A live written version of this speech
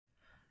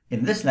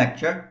In this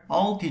lecture,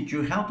 I'll teach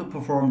you how to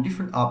perform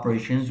different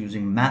operations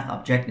using Math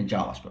Object in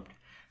JavaScript,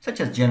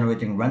 such as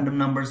generating random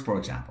numbers, for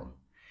example.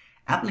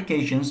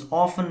 Applications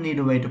often need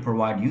a way to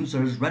provide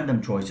users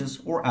random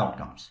choices or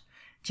outcomes.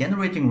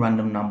 Generating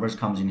random numbers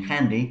comes in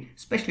handy,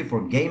 especially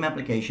for game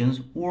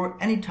applications or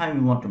anytime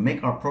we want to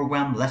make our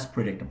program less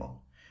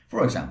predictable.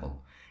 For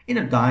example, in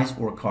a dice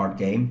or card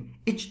game,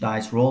 each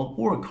dice roll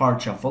or a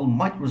card shuffle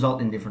might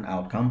result in different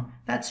outcome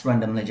that's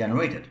randomly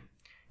generated.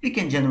 We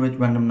can generate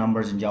random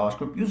numbers in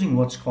JavaScript using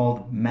what's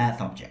called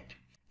Math Object.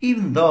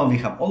 Even though we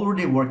have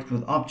already worked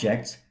with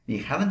objects, we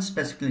haven't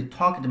specifically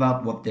talked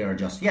about what they are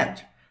just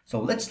yet. So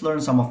let's learn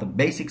some of the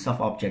basics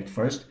of object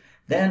first,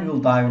 then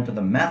we'll dive into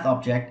the Math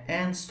Object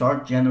and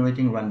start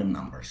generating random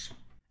numbers.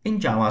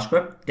 In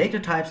JavaScript, data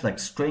types like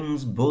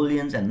strings,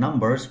 booleans, and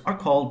numbers are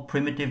called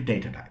primitive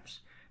data types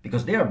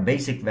because they are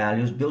basic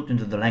values built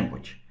into the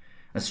language.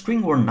 A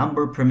string or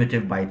number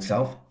primitive by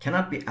itself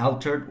cannot be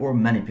altered or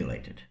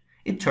manipulated.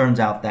 It turns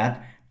out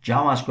that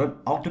JavaScript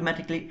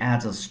automatically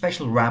adds a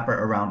special wrapper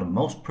around the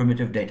most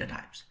primitive data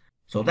types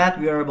so that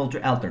we are able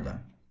to alter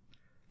them.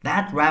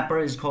 That wrapper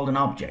is called an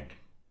object.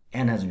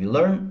 And as we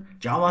learn,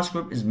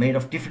 JavaScript is made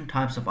of different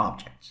types of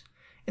objects.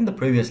 In the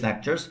previous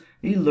lectures,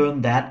 we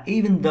learned that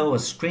even though a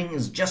string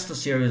is just a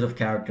series of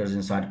characters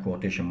inside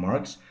quotation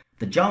marks,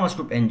 the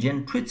JavaScript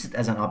engine treats it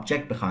as an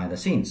object behind the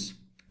scenes,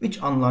 which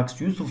unlocks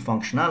useful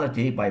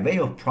functionality by way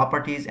of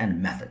properties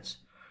and methods.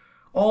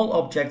 All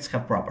objects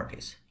have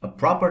properties. A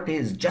property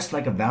is just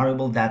like a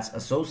variable that's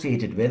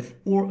associated with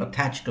or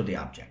attached to the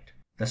object.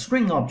 The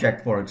string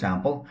object, for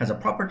example, has a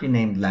property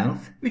named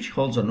length, which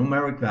holds a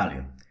numeric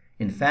value.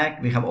 In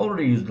fact, we have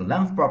already used the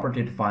length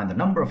property to find the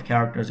number of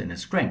characters in a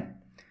string.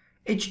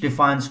 Each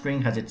defined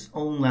string has its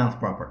own length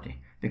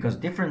property, because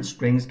different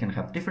strings can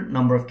have different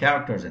number of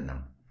characters in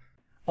them.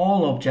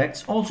 All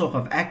objects also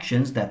have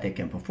actions that they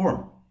can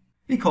perform.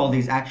 We call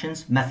these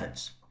actions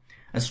methods.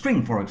 A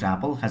string, for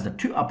example, has the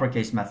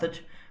toUpperCase method,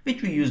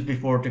 which we used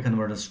before to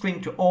convert a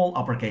string to all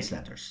uppercase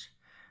letters.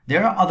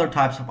 There are other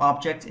types of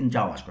objects in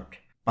JavaScript,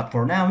 but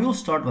for now we'll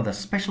start with a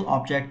special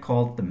object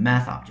called the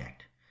Math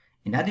Object.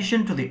 In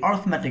addition to the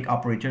arithmetic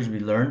operators we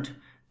learned,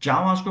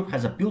 JavaScript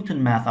has a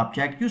built-in math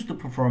object used to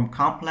perform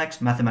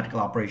complex mathematical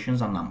operations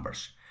on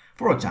numbers.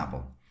 For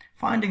example,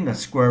 finding the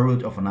square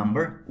root of a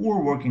number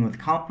or working with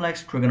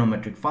complex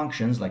trigonometric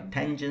functions like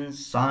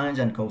tangents, sines,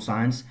 and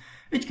cosines,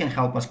 which can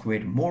help us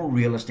create more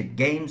realistic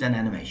games and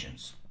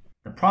animations.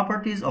 The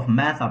properties of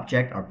Math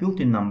Object are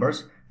built-in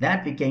numbers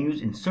that we can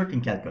use in certain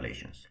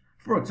calculations.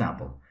 For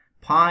example,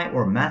 pi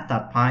or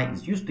math.pi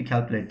is used to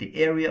calculate the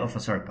area of a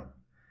circle.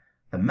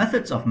 The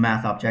methods of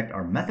Math Object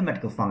are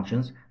mathematical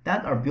functions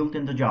that are built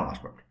into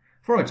JavaScript.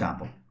 For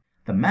example,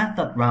 the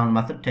math.round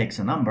method takes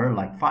a number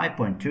like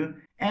 5.2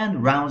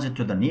 and rounds it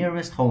to the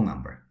nearest whole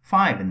number,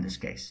 5 in this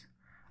case.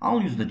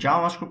 I'll use the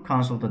JavaScript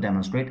console to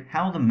demonstrate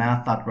how the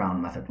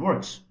math.round method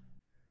works.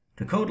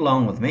 To code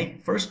along with me,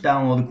 first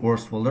download the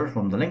course folder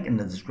from the link in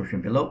the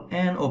description below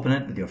and open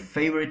it with your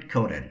favorite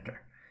code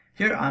editor.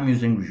 Here I'm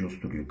using Visual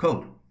Studio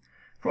Code.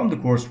 From the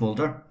course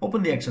folder,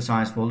 open the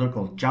exercise folder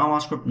called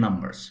JavaScript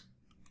Numbers.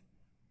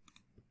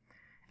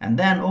 And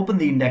then open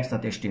the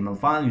index.html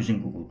file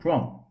using Google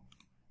Chrome.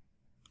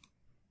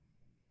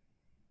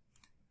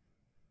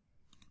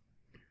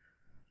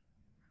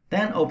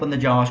 Then open the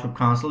JavaScript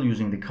console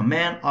using the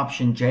Command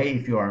Option J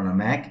if you are on a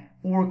Mac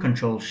or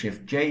Control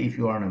Shift J if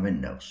you are on a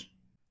Windows.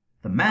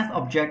 The Math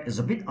Object is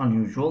a bit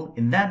unusual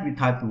in that we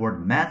type the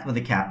word math with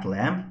a capital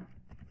M,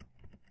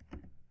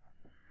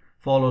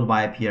 followed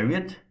by a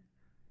period,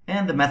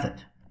 and the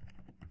method.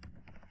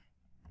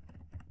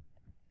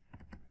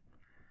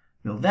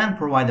 We'll then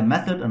provide the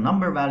method a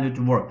number value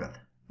to work with,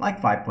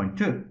 like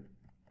 5.2.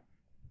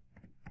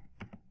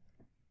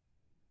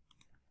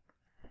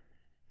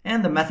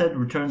 And the method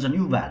returns a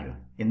new value,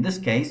 in this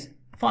case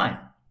 5.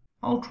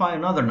 I'll try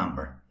another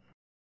number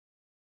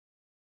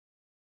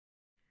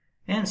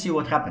and see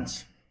what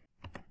happens.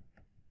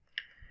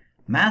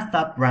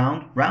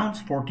 Math.round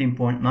rounds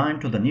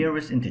 14.9 to the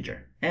nearest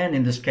integer, and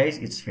in this case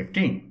it's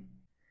 15.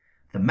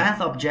 The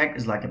Math Object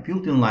is like a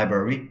built-in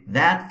library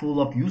that's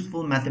full of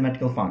useful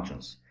mathematical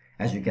functions.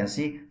 As you can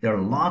see, there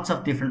are lots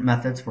of different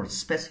methods for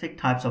specific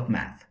types of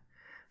math.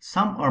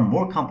 Some are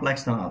more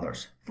complex than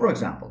others. For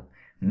example,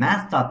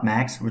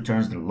 math.max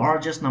returns the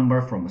largest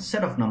number from a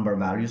set of number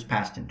values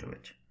passed into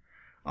it.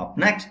 Up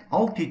next,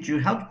 I'll teach you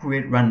how to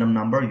create random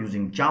number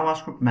using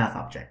JavaScript Math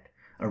Object,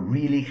 a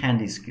really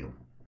handy skill.